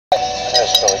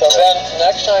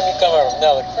next time you come over.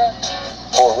 No,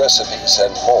 For recipes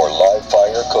and more live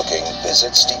fire cooking,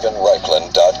 visit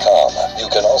StephenReichlin.com. You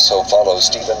can also follow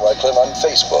Stephen Reichlin on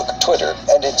Facebook, Twitter,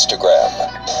 and Instagram.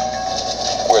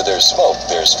 Where there's smoke,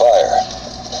 there's fire.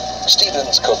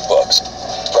 Stephen's cookbooks,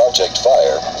 Project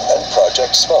Fire and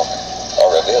Project Smoke,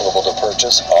 are available to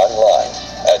purchase online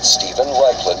at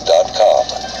StephenReichlin.com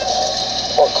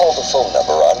or call the phone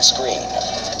number on screen.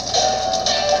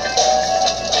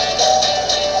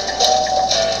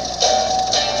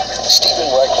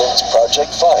 Stephen Reichlin's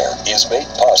Project Fire is made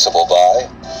possible by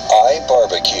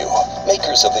iBarbecue,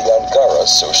 makers of the Angara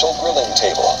social grilling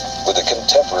table, with a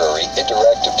contemporary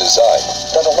interactive design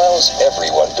that allows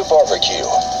everyone to barbecue.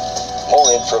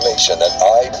 More information at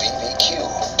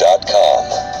ibbq.com.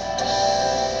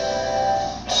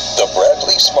 The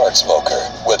Bradley Smart Smoker,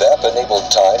 with app-enabled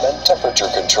time and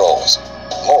temperature controls.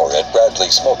 More at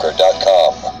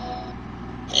bradleysmoker.com.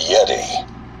 Yeti,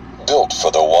 built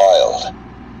for the wild.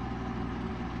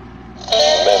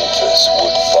 Memphis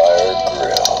Wood Fire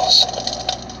Grills.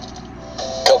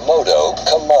 Kamado.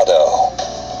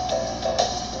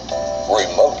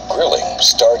 Remote grilling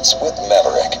starts with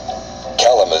Maverick.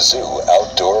 Kalamazoo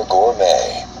Outdoor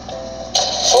Gourmet.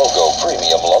 Fogo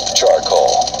Premium Lump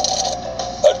Charcoal.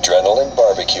 Adrenaline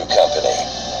Barbecue Company.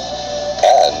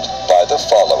 And by the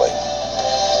following.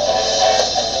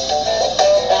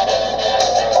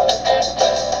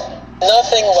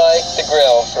 nothing like the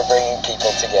grill for bringing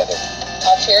people together.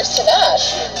 Cheers to that.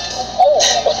 Oh.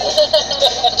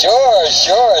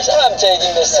 George, I'm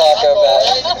taking this taco back.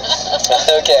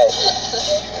 Okay.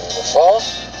 Well,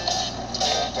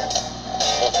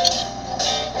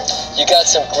 you got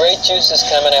some great juices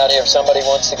coming out here if somebody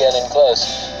wants to get in close.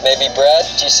 Maybe Brad,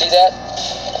 do you see that?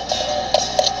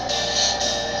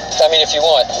 I mean, if you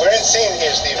want. We're in scene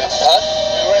here, Stephen. Huh?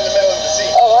 We're in the middle of the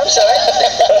scene. Oh, I'm sorry.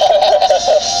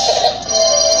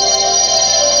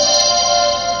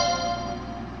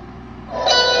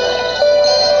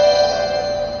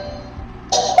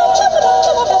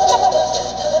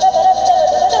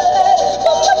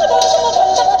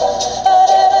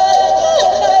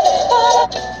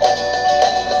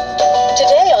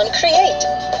 Today on Create,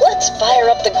 let's fire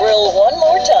up the grill one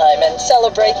more time and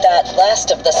celebrate that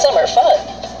last of the summer fun.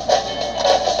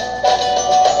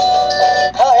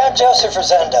 Hi, I'm Joseph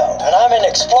Rosendo, and I'm an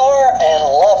explorer and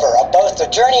lover of both the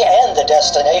journey and the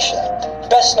destination.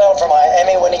 Best known for my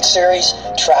Emmy-winning series,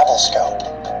 Travel Scope.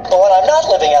 But when I'm not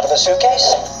living out of a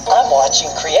suitcase, I'm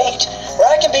watching Create, where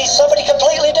I can be somebody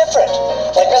completely different,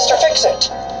 like Mr.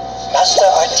 Fix-It, Master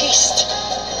Artiste,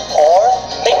 or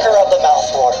Maker of the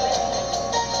Mouthwatering.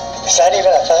 Is that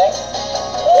even a thing?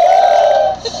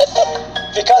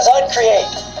 Because on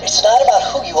Create, it's not about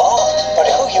who you are, but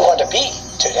who you want to be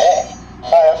today.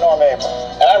 Hi, I'm Norm Abel.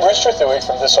 And I'm Rich Trethewey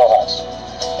from This Old House.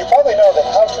 You probably know that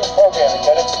how-to programming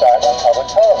got its start on public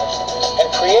television. And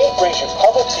Create brings you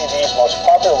public TV's most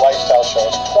popular lifestyle shows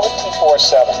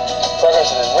 24/7. Programs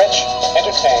that enrich,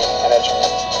 entertain, and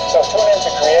educate. So tune in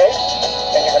to Create,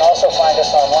 and you can also find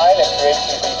us online at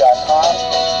createtv.com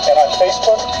and on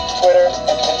Facebook, Twitter,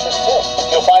 and Pinterest too.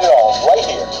 You'll find it all right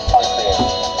here on Create.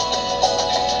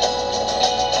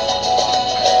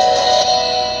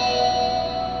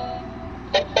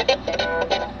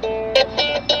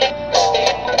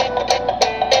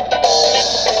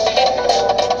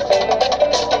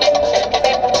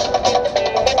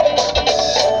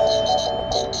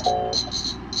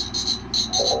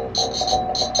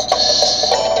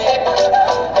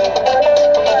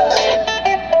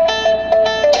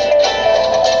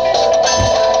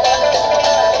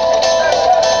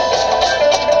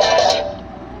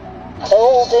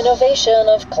 Bold innovation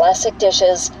of classic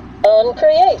dishes on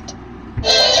Create.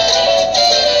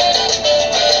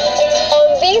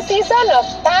 On this season of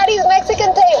Patty's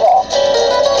Mexican Table,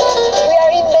 we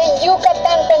are in the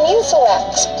Yucatan Peninsula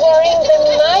exploring the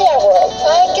Maya world.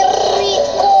 ¡Ay, qué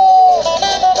rico!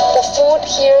 The food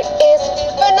here is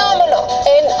phenomenal.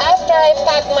 And after I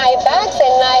pack my bags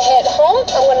and I head home,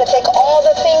 I'm going to take all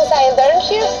the things I learned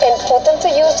here and put them to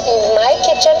use in my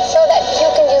kitchen so that you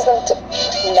can use them too.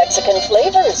 Mexican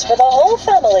flavors for the whole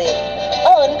family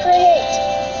on Create.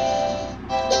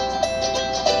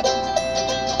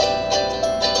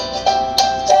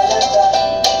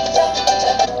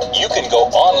 You can go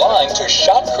online to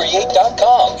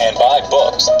shopcreate.com and buy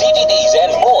books, DVDs,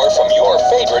 and more from your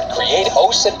favorite Create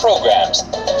hosts and programs.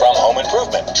 From home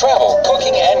improvement, travel,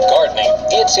 cooking, and gardening,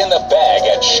 it's in the bag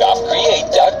at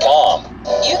shopcreate.com.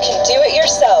 You can do it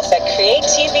yourself at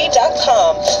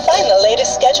createtv.com. Find the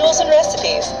latest schedules and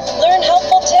recipes. Learn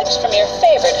helpful tips from your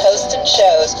favorite hosts and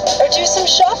shows, or do some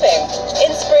shopping.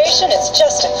 Inspiration is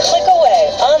just a click away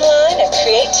online at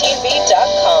createtv.com.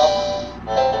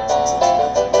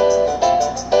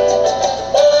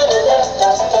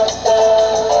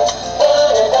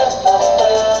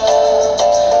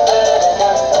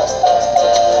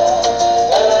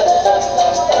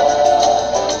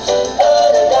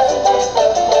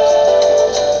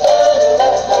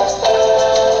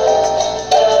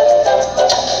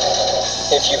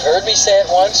 say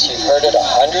it once, you've heard it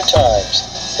 100 times.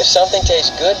 If something tastes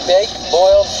good baked,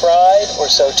 boiled, fried, or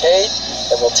sautéed,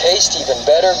 it will taste even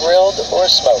better grilled or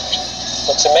smoked.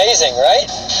 Looks amazing, right?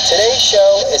 Today's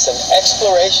show is an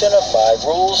exploration of my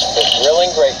rules for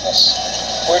grilling greatness.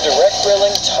 We're direct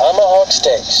grilling tomahawk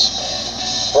steaks,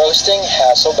 roasting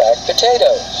Hasselback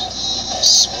potatoes,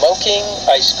 smoking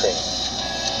ice cream,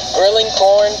 grilling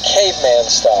corn caveman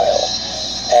style,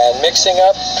 and mixing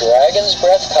up Dragon's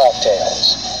Breath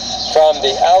cocktails. From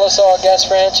the Alisaw Guest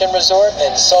Ranch and Resort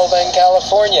in Solvang,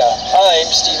 California, I'm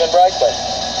Stephen Reichlin,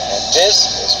 and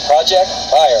this is Project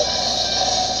Fire.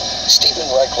 Stephen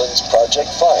Reichlin's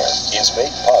Project Fire is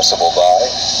made possible by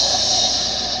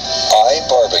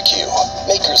iBarbecue,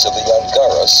 makers of the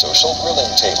Angara social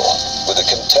grilling table, with a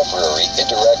contemporary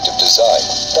interactive design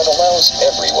that allows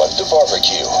everyone to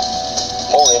barbecue.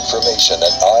 More information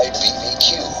at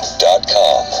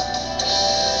ibbq.com.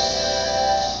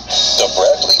 The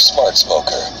Bradley Smart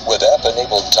Smoker, with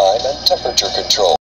app-enabled time and temperature control.